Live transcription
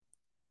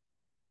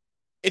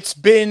It's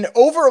been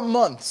over a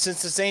month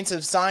since the Saints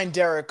have signed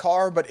Derek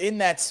Carr, but in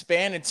that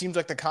span, it seems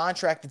like the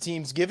contract the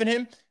team's given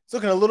him is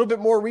looking a little bit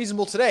more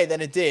reasonable today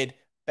than it did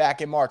back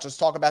in March. Let's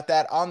talk about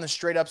that on the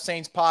Straight Up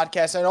Saints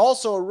podcast, and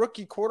also a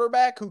rookie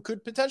quarterback who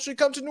could potentially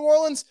come to New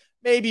Orleans.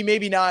 Maybe,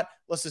 maybe not.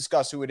 Let's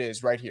discuss who it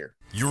is right here.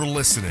 You're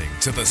listening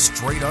to the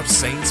Straight Up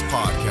Saints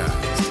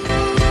podcast.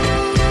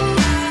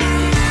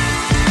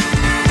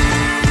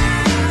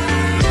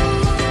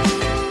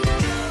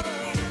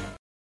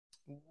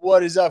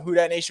 What is up, Who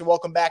Dat Nation?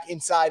 Welcome back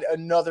inside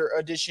another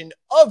edition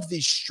of the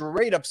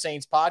Straight Up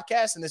Saints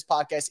podcast. And this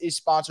podcast is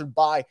sponsored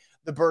by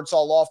the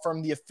Birdsall Law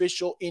Firm, the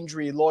official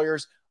injury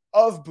lawyers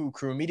of Boo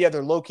Crew Media.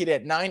 They're located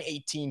at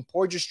 918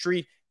 Porter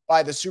Street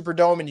by the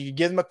Superdome, and you can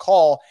give them a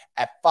call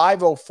at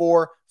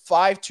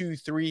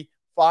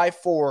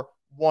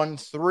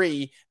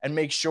 504-523-5413. And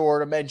make sure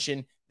to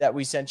mention that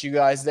we sent you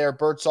guys there.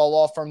 Birdsall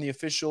Law Firm, the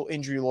official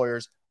injury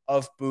lawyers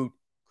of Boo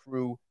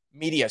Crew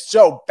Media.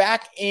 So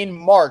back in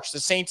March, the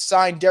Saints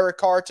signed Derek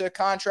Carr to a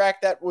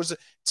contract that was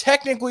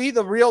technically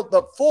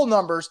the full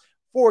numbers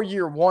for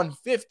year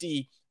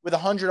 150 with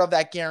 100 of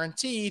that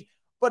guaranteed.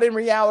 But in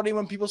reality,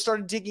 when people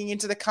started digging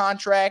into the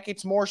contract,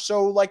 it's more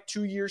so like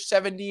 2 years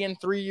 70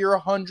 and 3 year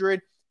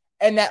 100.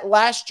 And that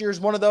last year is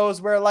one of those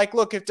where, like,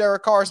 look, if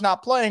Derek Carr is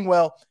not playing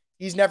well,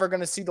 he's never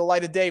going to see the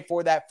light of day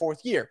for that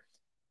fourth year.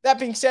 That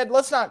being said,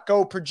 let's not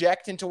go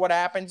project into what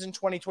happens in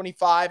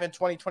 2025 and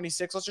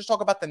 2026. Let's just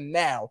talk about the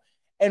now.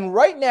 And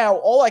right now,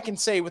 all I can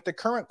say with the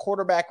current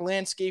quarterback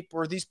landscape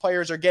where these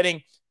players are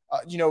getting,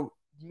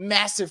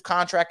 massive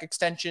contract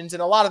extensions,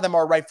 and a lot of them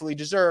are rightfully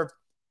deserved,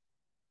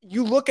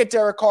 you look at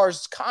Derek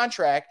Carr's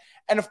contract,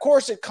 and of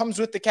course it comes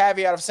with the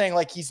caveat of saying,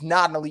 like, he's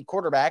not an elite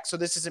quarterback. So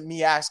this isn't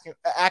me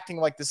acting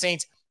like the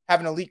Saints have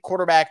an elite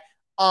quarterback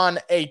on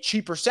a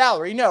cheaper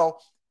salary. No,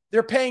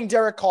 they're paying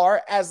Derek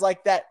Carr as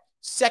like that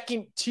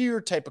second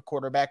tier type of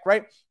quarterback,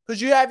 right? Because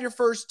you have your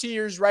first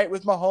tiers, right,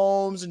 with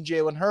Mahomes and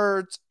Jalen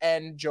Hurts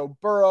and Joe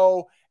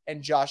Burrow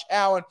and Josh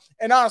Allen.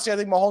 And honestly, I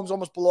think Mahomes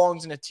almost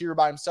belongs in a tier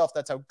by himself.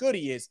 That's how good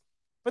he is.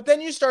 But then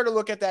you start to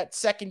look at that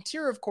second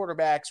tier of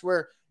quarterbacks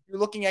where you're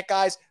looking at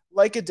guys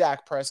like a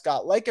Dak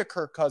Prescott, like a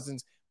Kirk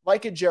Cousins,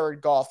 like a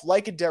Jared Goff,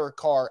 like a Derek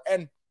Carr.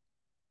 And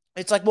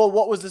it's like, well,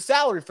 what was the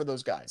salary for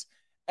those guys?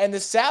 And the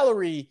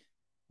salary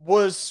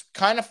was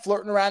kind of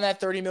flirting around that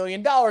 $30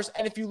 million.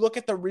 And if you look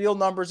at the real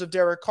numbers of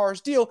Derek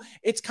Carr's deal,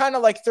 it's kind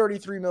of like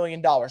 $33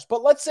 million.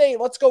 But let's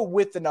go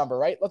with the number,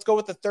 right? Let's go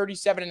with the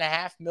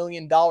 $37.5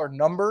 million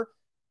number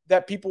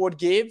that people would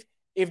give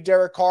if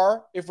Derek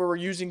Carr, if we were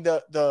using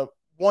the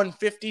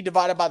 150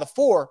 divided by the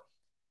 4.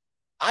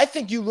 I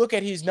think you look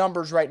at his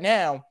numbers right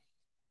now,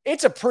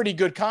 it's a pretty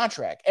good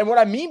contract. And what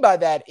I mean by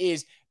that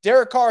is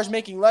Derek Carr is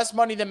making less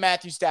money than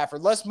Matthew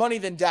Stafford, less money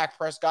than Dak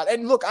Prescott.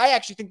 And look, I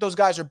actually think those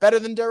guys are better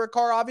than Derek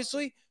Carr,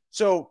 obviously.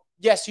 So,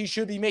 yes, he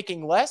should be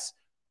making less.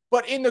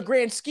 But in the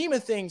grand scheme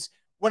of things,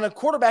 when a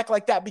quarterback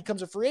like that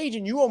becomes a free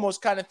agent, you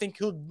almost kind of think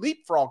he'll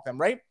leapfrog them,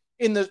 right?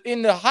 In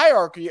the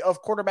hierarchy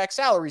of quarterback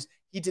salaries,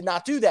 he did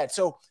not do that.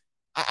 So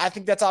I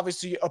think that's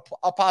obviously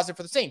a positive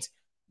for the Saints.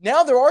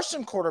 Now there are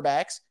some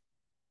quarterbacks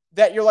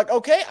that you're like,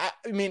 okay, I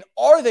mean,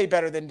 are they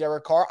better than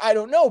Derek Carr? I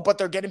don't know, but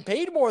they're getting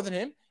paid more than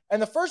him.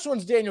 And the first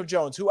one's Daniel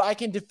Jones, who I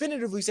can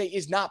definitively say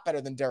is not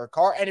better than Derek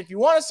Carr. And if you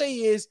want to say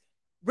he is,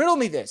 riddle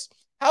me this.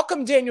 How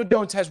come Daniel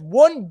Jones has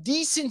one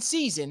decent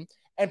season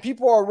and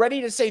people are ready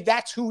to say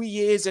that's who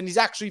he is and he's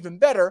actually even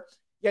better,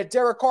 yet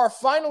Derek Carr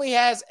finally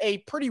has a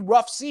pretty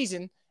rough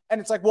season, and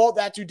it's like, well,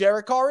 that's who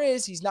Derek Carr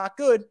is. He's not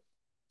good.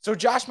 So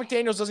Josh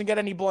McDaniels doesn't get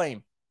any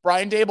blame.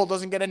 Brian Daboll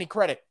doesn't get any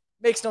credit.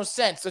 Makes no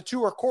sense. The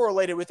two are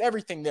correlated with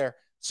everything there.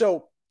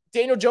 So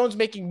Daniel Jones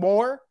making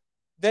more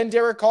than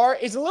Derek Carr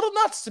is a little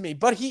nuts to me,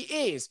 but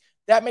he is.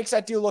 That makes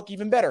that deal look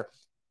even better.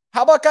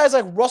 How about guys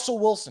like Russell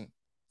Wilson?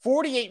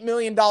 $48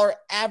 million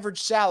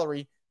average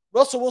salary.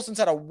 Russell Wilson's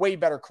had a way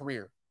better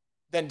career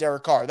than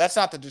Derek Carr. That's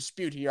not the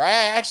dispute here. I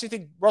actually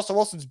think Russell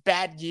Wilson's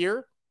bad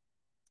year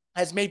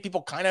has made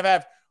people kind of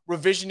have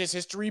revisionist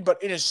history,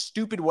 but in a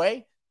stupid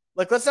way.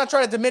 Like, let's not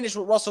try to diminish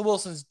what Russell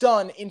Wilson's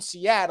done in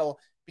Seattle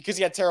because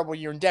he had a terrible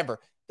year in Denver.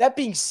 That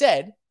being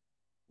said,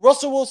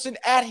 Russell Wilson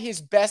at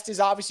his best is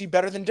obviously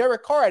better than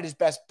Derek Carr at his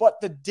best, but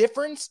the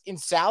difference in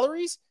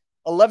salaries,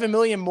 $11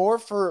 million more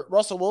for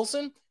Russell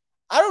Wilson,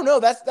 I don't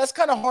know. That's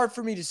kind of hard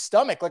for me to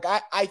stomach. Like,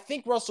 I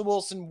think Russell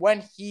Wilson,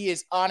 when he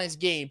is on his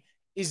game,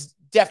 is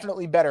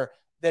definitely better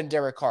than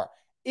Derek Carr.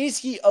 Is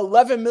he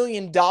 $11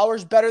 million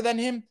better than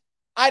him?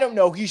 I don't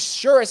know. He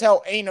sure as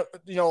hell ain't,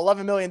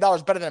 $11 million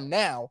better than him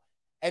now,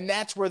 and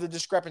that's where the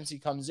discrepancy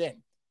comes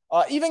in.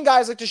 Even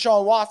guys like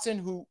Deshaun Watson,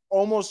 who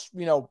almost,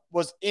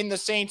 was in the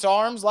Saints'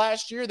 arms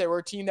last year. They were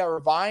a team that were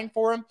vying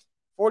for him.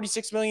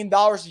 $46 million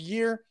a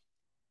year.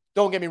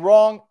 Don't get me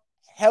wrong.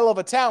 Hell of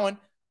a talent.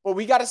 But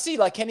we got to see,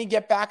 can he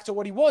get back to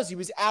what he was? He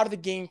was out of the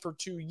game for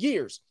 2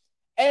 years.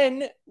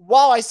 And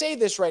while I say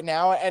this right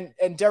now,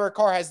 and Derek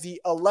Carr has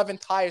the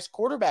 11th highest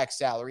quarterback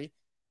salary,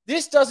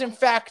 this doesn't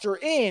factor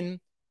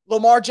in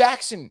Lamar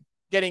Jackson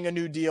getting a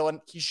new deal,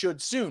 and he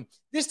should soon.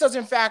 This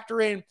doesn't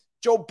factor in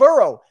Joe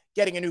Burrow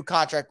getting a new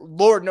contract.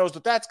 Lord knows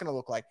what that's going to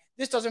look like.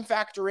 This doesn't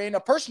factor in a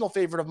personal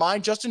favorite of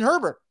mine, Justin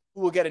Herbert,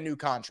 who will get a new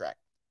contract.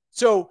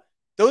 So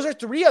those are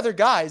three other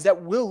guys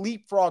that will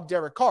leapfrog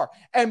Derek Carr.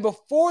 And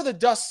before the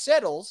dust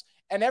settles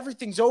and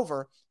everything's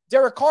over,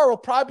 Derek Carr will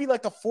probably be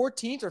like the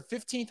 14th or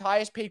 15th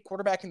highest paid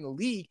quarterback in the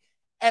league.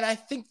 And I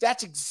think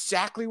that's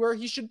exactly where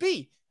he should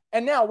be.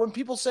 And now when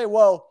people say,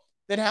 well,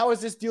 then how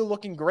is this deal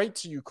looking great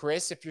to you,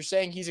 Chris, if you're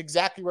saying he's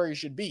exactly where he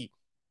should be?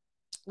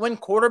 When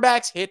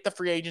quarterbacks hit the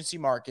free agency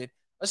market,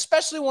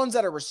 especially ones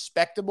that are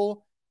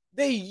respectable,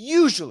 they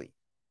usually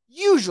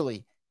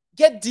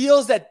get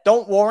deals that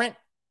don't warrant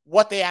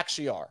what they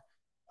actually are.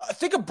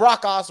 Think of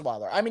Brock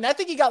Osweiler. I mean, I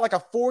think he got like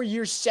a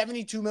 4-year,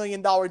 $72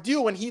 million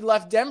deal when he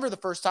left Denver the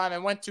first time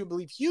and went to, I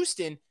believe,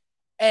 Houston,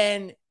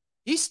 and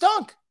he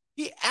stunk.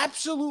 He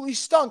absolutely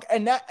stunk.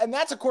 And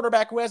that's a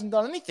quarterback who hasn't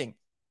done anything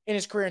in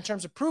his career in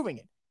terms of proving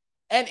it.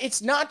 And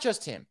it's not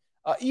just him.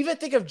 Even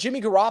think of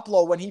Jimmy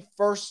Garoppolo when he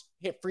first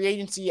hit free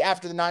agency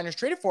after the Niners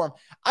traded for him.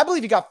 I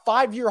believe he got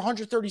 5-year,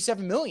 $137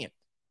 million.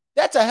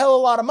 That's a hell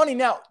of a lot of money.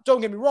 Now,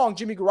 don't get me wrong.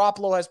 Jimmy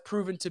Garoppolo has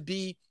proven to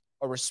be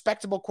a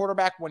respectable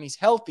quarterback when he's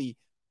healthy,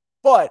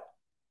 but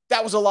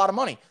that was a lot of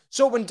money.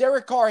 So when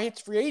Derek Carr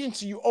hits free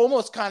agency, you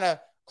almost kind of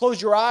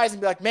close your eyes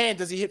and be like, man,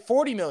 does he hit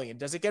 40 million?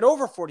 Does it get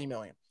over 40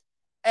 million?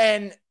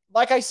 And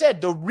like I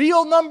said, the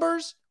real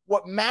numbers,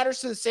 what matters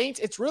to the Saints,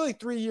 it's really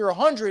 3-year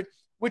 100,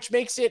 which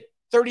makes it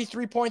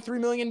 $33.3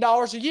 million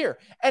a year.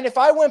 And if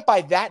I went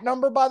by that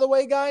number, by the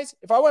way, guys,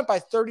 if I went by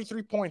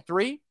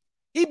 33.3,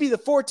 he'd be the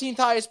 14th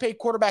highest paid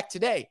quarterback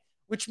today,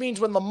 which means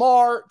when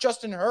Lamar,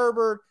 Justin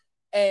Herbert,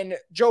 and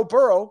Joe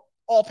Burrow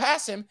all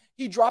pass him,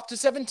 he dropped to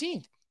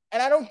 17th.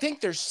 And I don't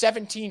think there's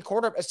 16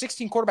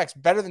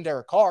 quarterbacks better than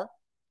Derek Carr.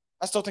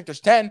 I still think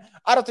there's 10.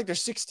 I don't think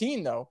there's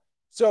 16, though.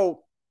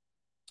 So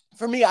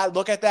for me, I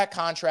look at that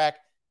contract,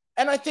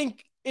 and I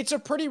think it's a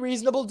pretty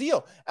reasonable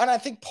deal. And I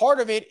think part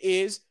of it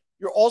is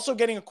you're also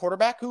getting a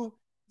quarterback who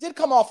did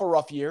come off a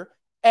rough year.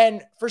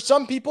 And for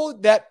some people,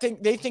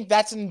 they think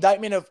that's an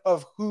indictment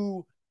of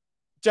who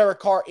Derek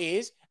Carr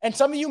is. And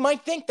some of you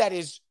might think that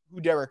is who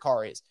Derek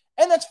Carr is.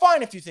 And that's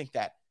fine if you think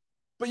that.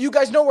 But you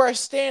guys know where I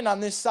stand on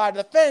this side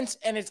of the fence.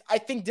 And I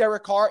think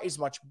Derek Carr is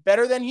much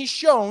better than he's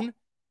shown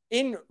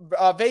in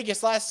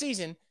Vegas last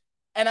season.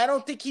 And I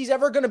don't think he's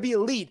ever going to be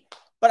elite.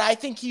 But I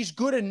think he's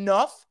good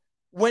enough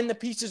when the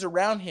pieces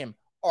around him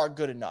are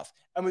good enough.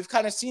 And we've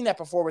kind of seen that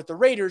before with the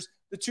Raiders.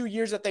 The 2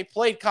 years that they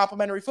played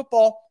complimentary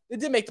football, they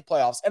did make the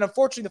playoffs. And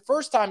unfortunately, the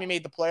first time he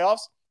made the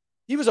playoffs,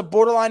 he was a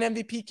borderline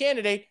MVP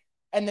candidate,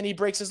 and then he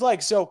breaks his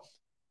leg. So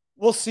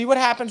we'll see what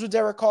happens with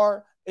Derek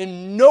Carr.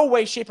 In no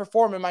way, shape, or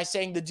form am I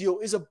saying the deal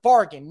is a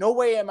bargain. No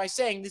way am I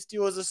saying this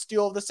deal is a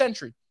steal of the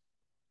century.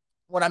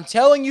 What I'm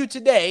telling you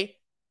today,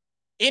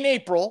 in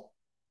April,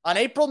 on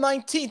April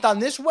 19th, on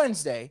this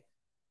Wednesday,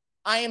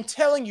 I am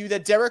telling you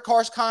that Derek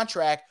Carr's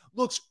contract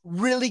looks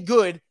really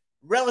good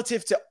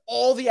relative to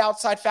all the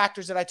outside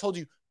factors that I told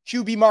you.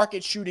 QB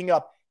market shooting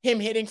up, him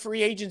hitting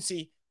free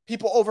agency,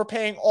 people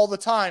overpaying all the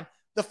time,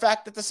 the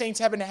fact that the Saints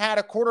haven't had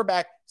a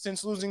quarterback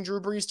since losing Drew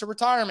Brees to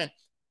retirement.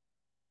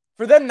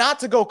 For them not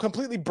to go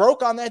completely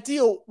broke on that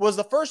deal was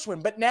the first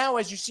one. But now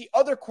as you see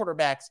other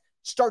quarterbacks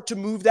start to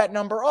move that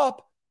number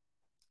up,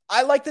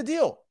 I like the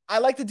deal. I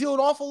like the deal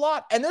an awful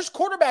lot. And there's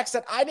quarterbacks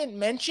that I didn't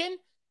mention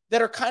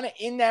that are kind of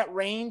in that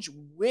range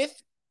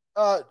with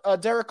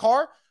Derek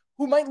Carr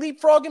who might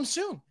leapfrog him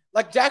soon.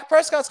 Like Dak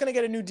Prescott's going to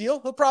get a new deal.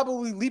 He'll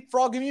probably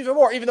leapfrog him even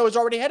more, even though he's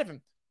already ahead of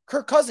him.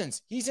 Kirk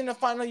Cousins, he's in the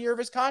final year of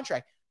his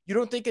contract. You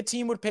don't think a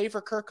team would pay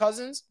for Kirk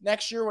Cousins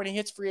next year when he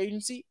hits free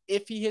agency?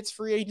 If he hits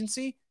free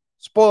agency,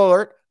 spoiler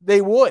alert,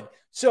 they would.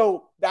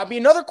 So that'd be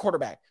another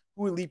quarterback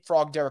who would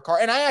leapfrog Derek Carr.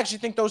 And I actually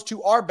think those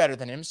two are better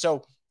than him.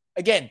 So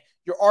again,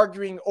 you're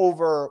arguing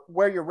over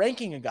where you're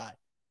ranking a guy.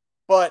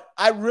 But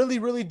I really,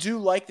 really do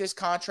like this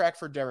contract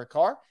for Derek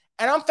Carr.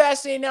 And I'm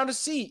fascinated now to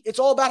see. It's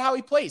all about how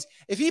he plays.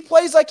 If he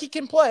plays like he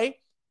can play,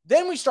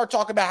 then we start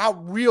talking about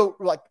how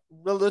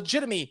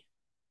legitimate,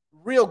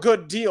 real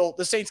good deal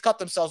the Saints cut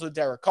themselves with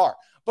Derek Carr.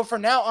 But for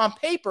now, on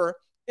paper,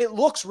 it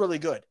looks really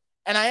good.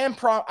 And I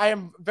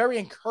am very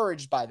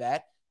encouraged by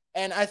that.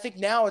 And I think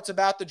now it's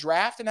about the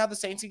draft and how the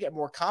Saints can get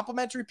more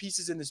complementary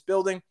pieces in this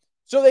building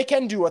so they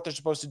can do what they're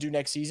supposed to do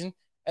next season,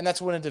 and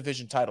that's win a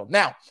division title.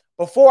 Now,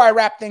 before I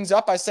wrap things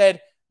up, I said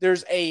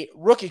there's a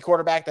rookie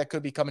quarterback that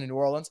could be coming to New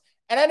Orleans.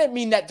 And I didn't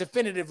mean that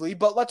definitively,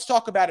 but let's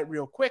talk about it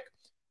real quick.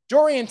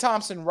 Dorian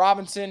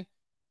Thompson-Robinson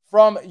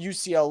from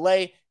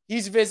UCLA.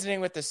 He's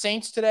visiting with the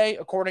Saints today,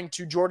 according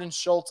to Jordan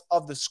Schultz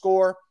of The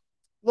Score.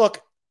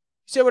 Look,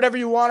 say whatever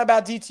you want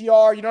about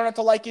DTR. You don't have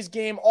to like his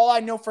game. All I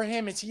know for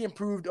him is he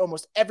improved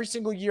almost every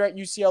single year at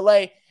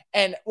UCLA.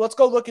 And let's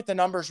go look at the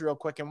numbers real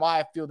quick and why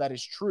I feel that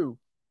is true.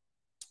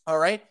 All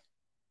right.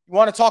 You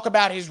want to talk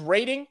about his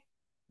rating?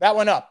 That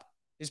went up.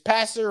 His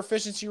passer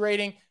efficiency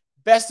rating,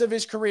 best of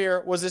his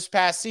career, was this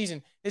past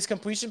season. His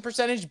completion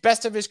percentage,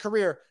 best of his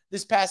career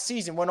this past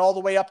season, went all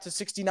the way up to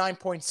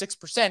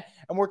 69.6%.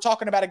 And we're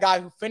talking about a guy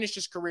who finished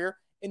his career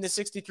in the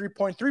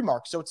 63.3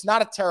 mark. So it's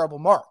not a terrible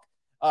mark.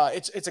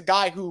 It's a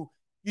guy who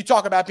You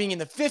talk about being in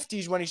the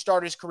 50s when he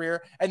started his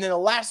career, and then the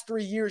last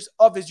 3 years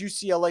of his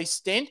UCLA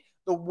stint,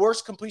 the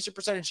worst completion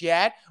percentage he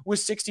had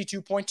was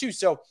 62.2.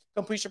 So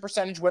completion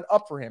percentage went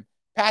up for him.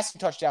 Passing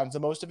touchdowns, the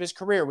most of his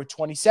career with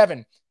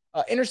 27.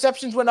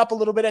 Interceptions went up a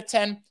little bit at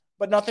 10,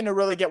 but nothing to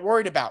really get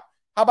worried about.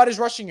 How about his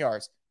rushing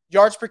yards?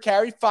 Yards per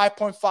carry,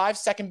 5.5,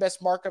 second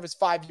best mark of his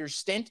 5-year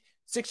stint.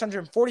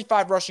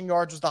 645 rushing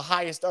yards was the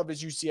highest of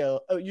his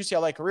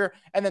UCLA career,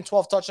 and then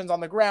 12 touchdowns on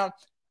the ground.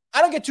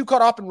 I don't get too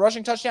caught up in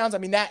rushing touchdowns. I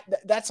mean,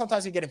 that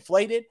sometimes can get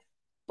inflated,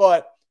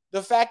 but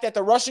the fact that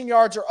the rushing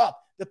yards are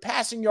up, the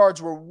passing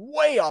yards were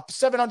way up,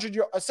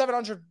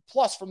 700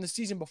 plus from the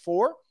season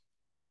before.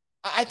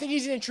 I think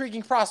he's an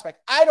intriguing prospect.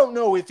 I don't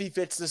know if he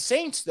fits the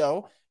Saints,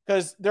 though,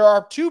 because there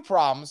are two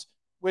problems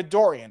with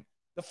Dorian.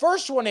 The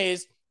first one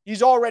is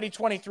he's already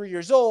 23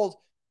 years old.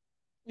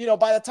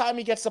 By the time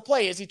he gets to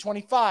play, is he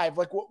 25?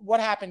 Like, what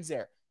happens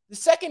there? The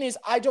second is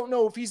I don't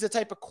know if he's the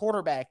type of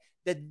quarterback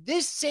that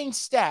this Saints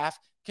staff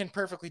can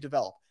perfectly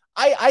develop.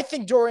 I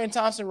think Dorian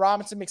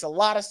Thompson-Robinson makes a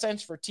lot of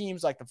sense for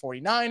teams like the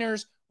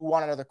 49ers who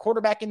want another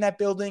quarterback in that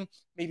building,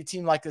 maybe a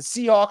team like the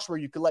Seahawks where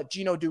you could let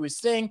Geno do his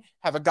thing,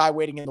 have a guy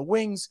waiting in the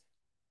wings.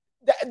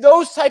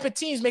 Those type of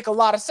teams make a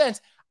lot of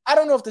sense. I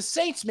don't know if the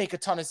Saints make a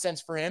ton of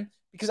sense for him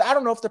because I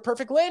don't know if the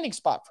perfect landing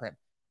spot for him.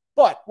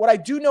 But what I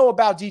do know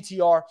about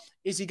DTR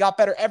is he got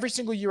better every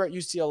single year at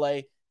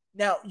UCLA.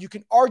 Now, you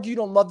can argue you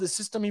don't love the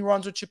system he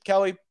runs with Chip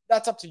Kelly.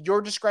 That's up to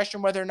your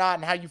discretion whether or not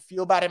and how you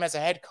feel about him as a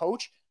head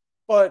coach.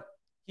 But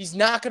he's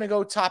not going to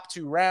go top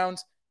 2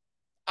 rounds.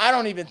 I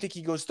don't even think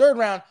he goes 3rd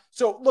round.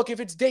 So, look, if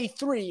it's day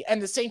 3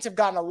 and the Saints have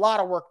gotten a lot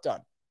of work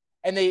done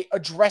and they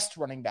addressed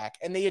running back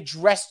and they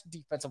addressed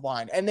defensive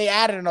line and they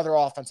added another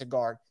offensive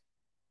guard,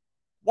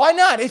 why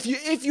not? If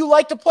you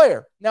like the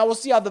player. Now, we'll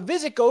see how the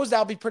visit goes.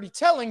 That'll be pretty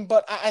telling.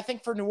 But I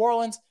think for New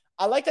Orleans,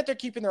 I like that they're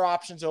keeping their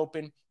options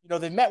open.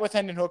 They've met with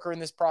Hendon Hooker in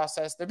this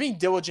process. They're being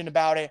diligent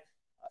about it.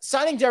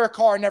 Signing Derek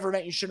Carr never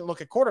meant you shouldn't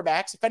look at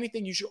quarterbacks. If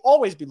anything, you should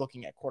always be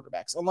looking at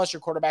quarterbacks, unless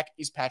your quarterback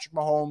is Patrick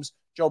Mahomes,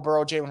 Joe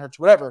Burrow, Jalen Hurts,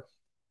 whatever.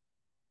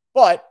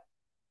 But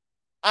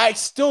I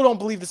still don't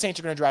believe the Saints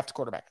are going to draft a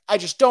quarterback. I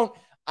just don't.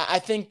 I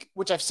think,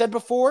 which I've said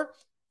before,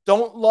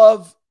 don't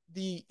love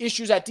the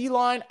issues at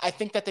D-line. I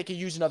think that they could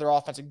use another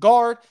offensive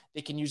guard.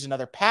 They can use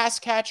another pass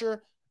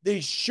catcher. They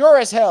sure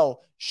as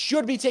hell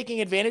should be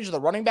taking advantage of the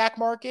running back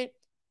market.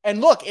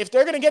 And look, if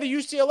they're going to get a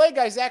UCLA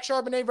guy, Zach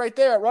Charbonnet right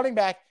there at running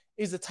back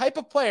is the type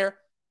of player,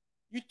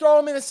 you throw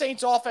him in the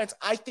Saints offense,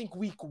 I think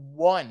week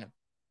 1,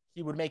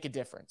 he would make a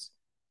difference.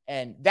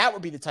 And that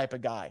would be the type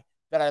of guy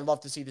that I'd love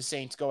to see the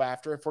Saints go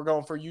after if we're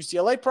going for a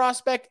UCLA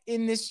prospect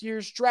in this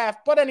year's draft.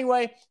 But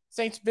anyway,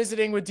 Saints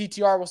visiting with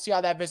DTR. We'll see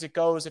how that visit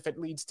goes. If it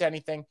leads to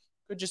anything,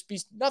 could just be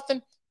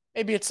nothing.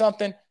 Maybe it's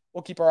something.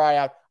 We'll keep our eye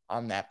out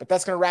on that. But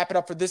that's going to wrap it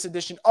up for this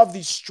edition of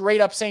the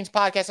Straight Up Saints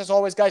podcast. As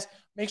always, guys,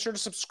 make sure to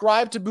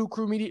subscribe to Boot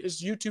Crew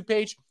Media's YouTube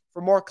page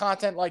for more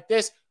content like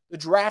this. The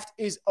draft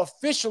is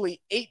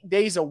officially 8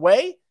 days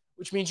away,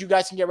 which means you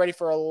guys can get ready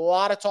for a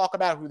lot of talk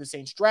about who the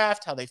Saints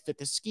draft, how they fit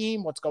the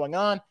scheme, what's going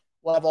on.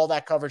 We'll have all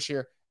that coverage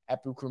here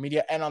at Boot Crew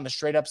Media and on the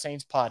Straight Up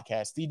Saints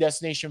podcast, the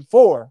destination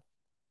for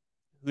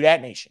Who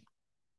Dat Nation.